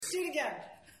do it again.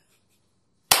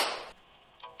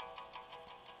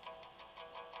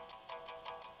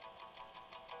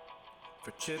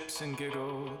 For chips and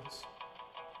giggles,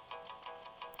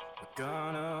 we're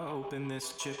gonna open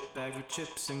this chip bag with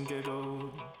chips and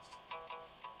giggles.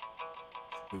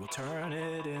 We will turn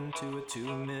it into a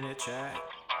 2-minute chat.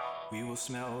 We will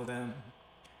smell them,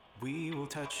 we will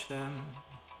touch them,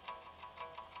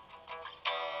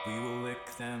 we will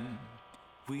lick them,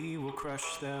 we will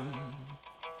crush them.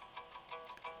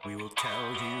 We will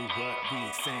tell you what we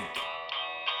think.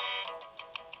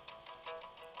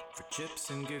 For chips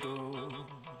and giggles,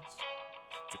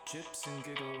 for chips and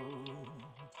giggles,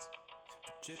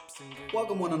 for chips and giggles.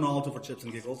 Welcome one and all to For Chips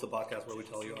and Giggles, the podcast where we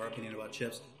tell you our opinion about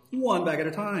chips one bag at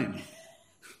a time.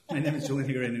 My name is Julian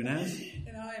Figueroa Nunez.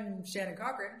 And I'm Shannon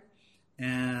Cochran.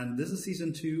 And this is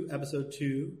Season 2, Episode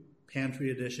 2, Pantry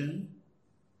Edition.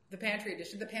 The Pantry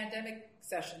Edition, the Pandemic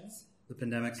Sessions. The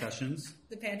Pandemic Sessions.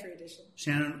 The Pantry Edition.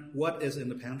 Shannon, what is in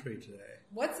the pantry today?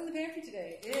 What's in the pantry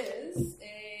today is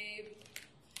a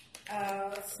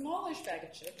smallish bag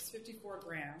of chips, 54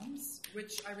 grams,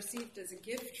 which I received as a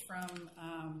gift from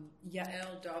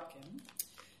Yael Dobkin.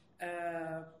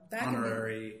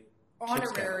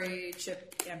 Honorary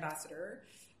chip ambassador.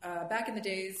 Back in the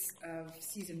days of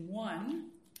Season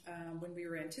 1, when we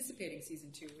were anticipating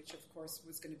Season 2, which of course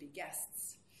was going to be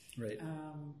guests. Right.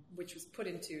 Which was put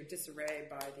into disarray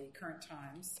by the current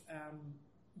times.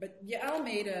 But Yael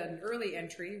made an early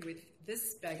entry with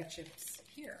this bag of chips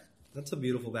here. That's a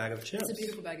beautiful bag of chips. It's a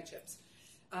beautiful bag of chips.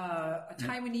 A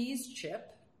Taiwanese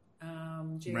chip,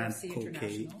 JFC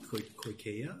International.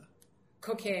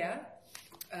 Kokea.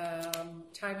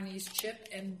 Taiwanese chip.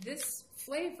 And this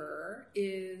flavor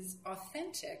is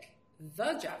authentic,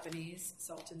 the Japanese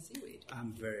salt and seaweed.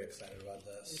 I'm very excited about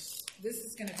this. This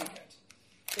is going to be good.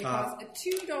 It costs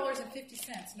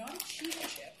 $2.50, not a cheap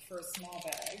chip for a small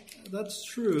bag. That's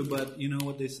true, but you know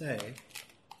what they say?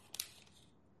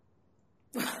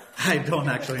 I don't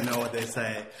actually know what they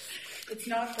say. It's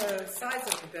not the size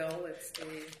of the bill, it's the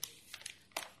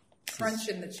crunch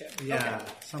in the chip. Yeah,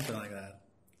 okay. Something like that.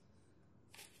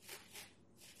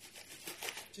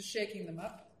 Just shaking them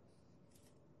up.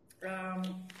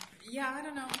 Yeah, I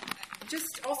don't know.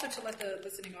 Just also to let the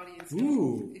listening audience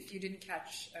know, if you didn't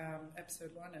catch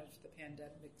episode 1 of the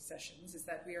Pandemic Sessions, is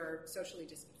that we are socially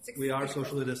distancing. We are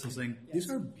socially distancing. Yes. These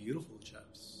are beautiful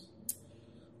chips.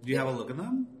 Do you have a look at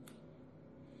them?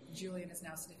 Julian is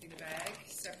now sniffing the bag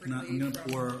separately. Now, I'm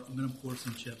gonna pour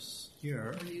some chips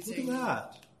here. Look at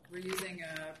that. We're using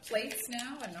plates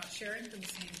now and not sharing from the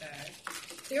same bag.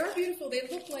 They are beautiful. They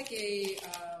look like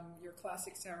your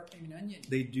classic sour cream and onion.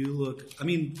 They do look. I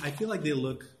mean, I feel like they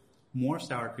look more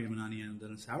sour cream and onion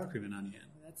than a sour cream and onion.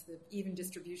 That's the even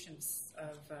distribution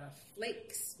of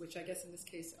flakes, which I guess in this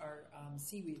case are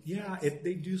seaweed. Yeah,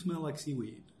 they do smell like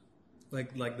seaweed,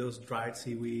 like those dried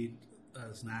seaweed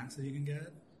snacks that you can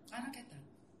get. I don't get that.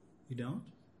 You don't?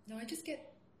 No, I just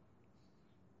get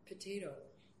potato.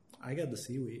 I get the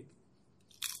seaweed.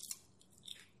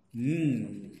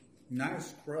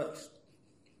 Nice crust.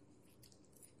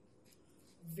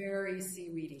 Very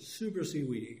seaweedy. Super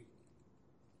seaweedy.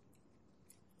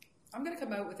 I'm going to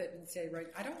come out with it and say,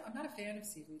 I'm not a fan of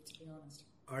seaweed, to be honest.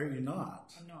 Are you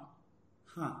not? I'm not.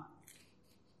 Huh.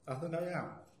 I think I am.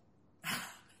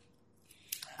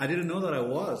 I didn't know that I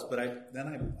was, but I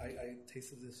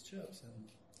tasted these chips and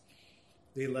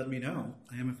they let me know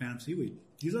I am a fan of seaweed.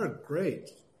 These are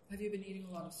great. Have you been eating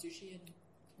a lot of sushi in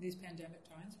these pandemic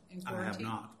times? In quarantine? I have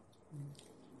not.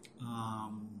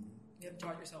 You haven't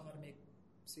taught yourself how to make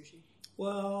sushi?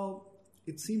 Well,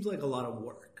 it seems like a lot of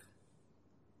work.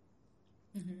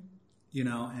 Mm-hmm. You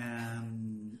know,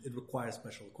 and it requires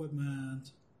special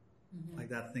equipment, like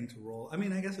that thing to roll. I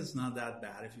mean, I guess it's not that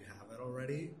bad if you have it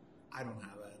already. I don't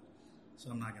have it,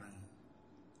 so I'm not going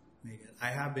to make it. I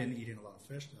have been eating a lot of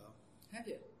fish, though. Have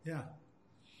you? Yeah.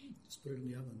 Just put it in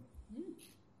the oven.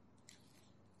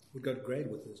 We got great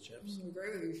with these chips.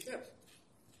 Great with these chips.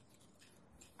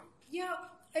 Yeah,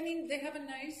 I mean, they have a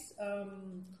nice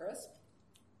crisp.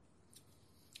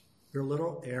 They're a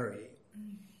little airy.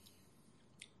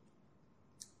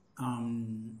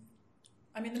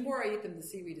 I mean, the more I eat them, the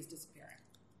seaweed is disappearing.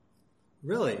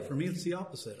 Really? For me, it's the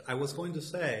opposite. I was going to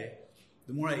say,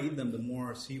 the more I eat them, the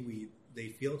more seaweed they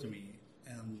feel to me.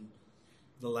 And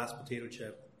the last potato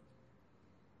chip,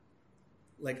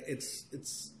 like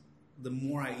it's the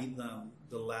more I eat them,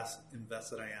 the less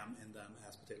invested I am in them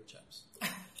as potato chips.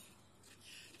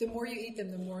 The more you eat them,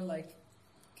 the more like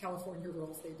California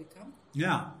rolls they become.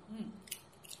 Yeah.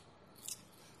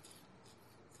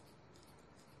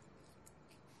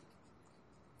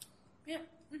 Yeah.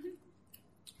 Mm-hmm.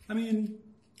 I mean,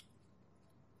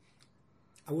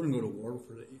 I wouldn't go to war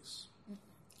for these.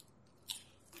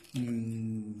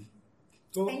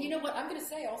 So And you know what? I'm going to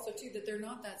say also, too, that they're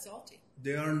not that salty.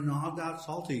 they are not that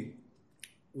salty,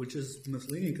 which is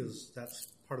misleading because that's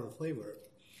part of the flavor.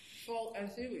 Salt and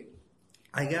seaweed.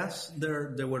 I guess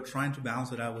they were trying to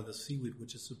balance it out with the seaweed,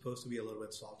 which is supposed to be a little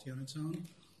bit salty on its own,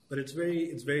 but it's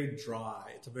very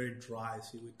dry. It's a very dry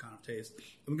seaweed kind of taste.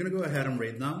 I'm gonna go ahead and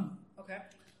rate them. Okay.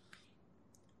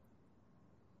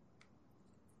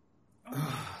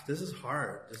 This is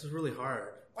hard. This is really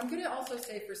hard. I'm going to also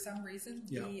say, for some reason,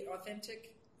 Yeah. the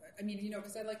authentic, I mean,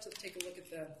 because I like to take a look at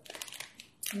the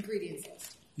ingredients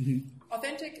list.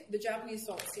 Authentic, the Japanese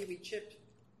salt seaweed chip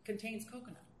contains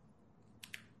coconut.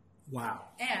 Wow,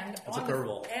 And That's a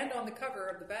curveball. And on the cover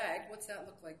of the bag, what's that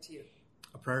look like to you?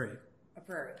 a prairie. A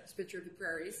prairie. It's a picture of the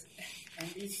prairies, and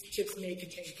these chips may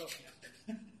contain coconut.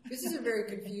 This is a very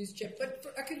confused chip, but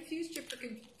a confused chip for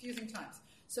confusing times.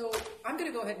 So I'm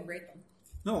going to go ahead and rate them.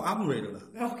 No, I'm rating that.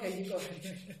 Okay, you go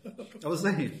ahead. I was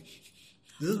saying,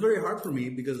 this is very hard for me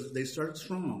because they start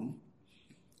strong,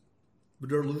 but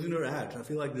they're losing their edge. I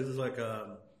feel like this is like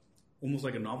almost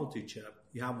like a novelty chip.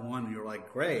 You have one and you're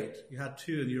like, great. You had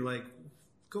two and you're like,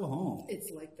 go home.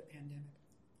 It's like the pandemic.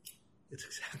 It's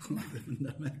exactly like the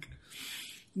pandemic.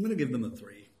 I'm going to give them a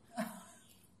 3.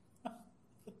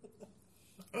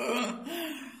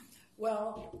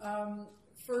 Well,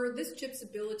 for this chip's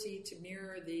ability to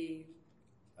mirror the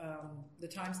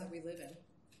times that we live in,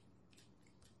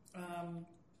 I'm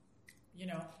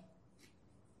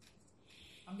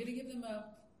going to give them a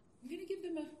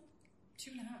 2.5.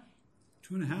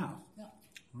 2.5. Yeah.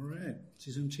 All right.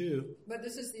 Season 2. But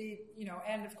this is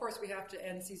and of course we have to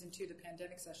end season 2, the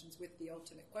pandemic sessions, with the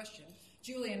ultimate question.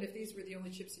 Julian, if these were the only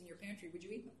chips in your pantry, would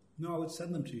you eat them? No, I would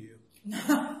send them to you.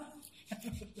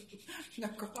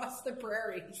 Across the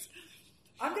prairies.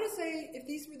 I'm going to say if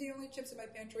these were the only chips in my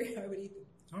pantry, I would eat them.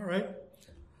 All right.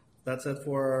 That's it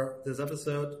for this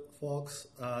episode, folks.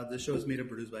 This show is made and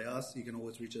produced by us. You can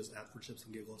always reach us at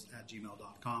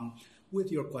forchipsandgiggles@gmail.com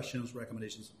with your questions,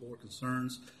 recommendations, or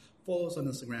concerns. Follow us on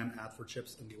Instagram at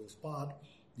forchipsandgiggles_pod.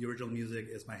 The original music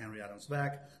is by Henry Adams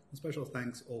Beck. And special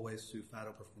thanks always to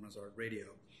Fado Performance Art Radio.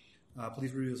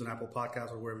 Please review us on Apple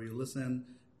Podcasts or wherever you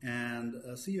listen. And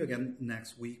see you again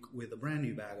next week with a brand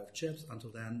new bag of chips. Until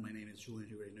then, my name is Julian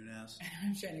Higuera Nunez.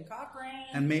 I'm Shannon Cochran.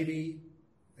 And maybe,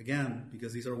 again,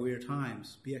 because these are weird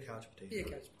times, be a couch potato. Be a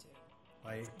couch potato.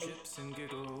 Bye. Chips and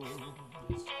giggles.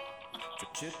 For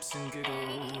chips and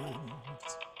giggles.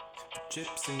 For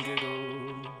chips and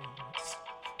giggles.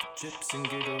 For chips and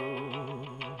giggles.